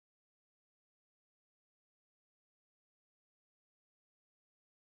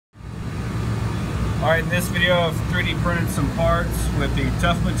Alright, in this video I've 3D printed some parts with the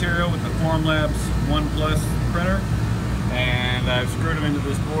Tough material with the Formlabs 1 Plus printer, and I've screwed them into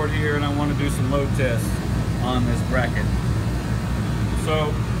this board here, and I want to do some load tests on this bracket.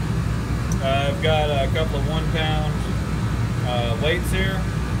 So I've got a couple of 1 pound weights here,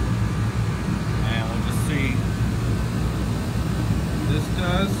 and we'll just see what this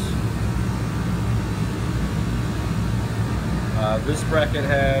does. This bracket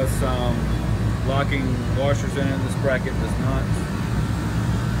has some locking washers in it. This bracket does not.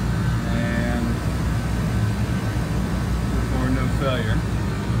 And therefore no failure.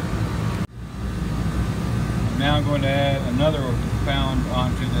 I'm now going to add another pound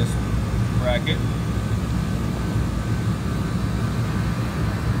onto this bracket.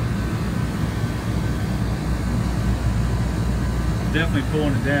 Definitely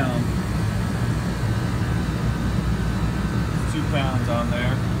pulling it down. 2 pounds on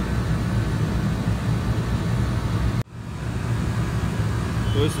there.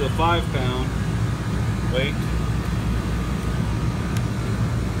 So this is a 5 pound weight.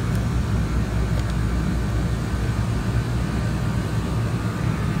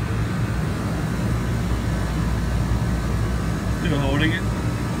 Still holding it.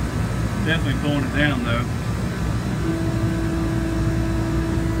 Definitely pulling it down though.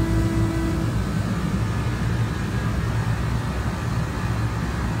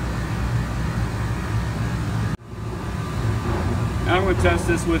 Now I'm going to test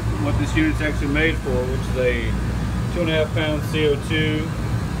this with what this unit's actually made for, which is a 2.5 pound CO2,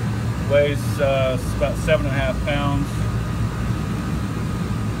 weighs about 7.5 pounds.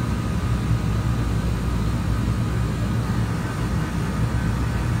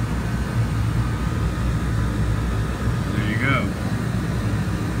 There you go.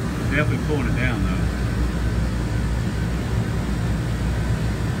 Definitely pulling it down though.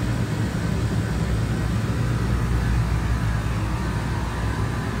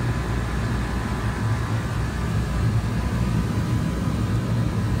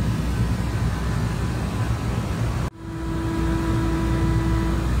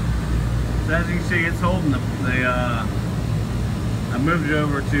 As you can see, it's holding I moved it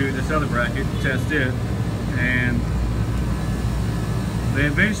over to this other bracket to test it, and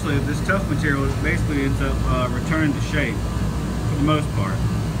eventually this tough material basically ends up returning to shape for the most part,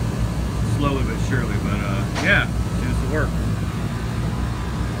 slowly but surely. But yeah, it seems to work.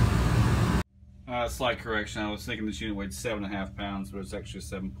 Slight correction, I was thinking this unit weighed 7.5 pounds, but it's actually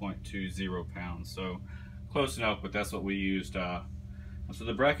 7.20 pounds, so close enough. But that's what we used. That's what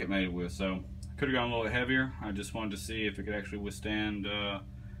the bracket made it with, so I could have gone a little heavier. I just wanted to see if it could actually withstand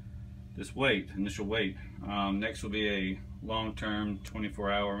this weight, initial weight. Next will be a long-term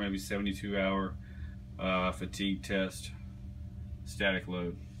 24-hour, maybe 72-hour fatigue test, static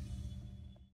load.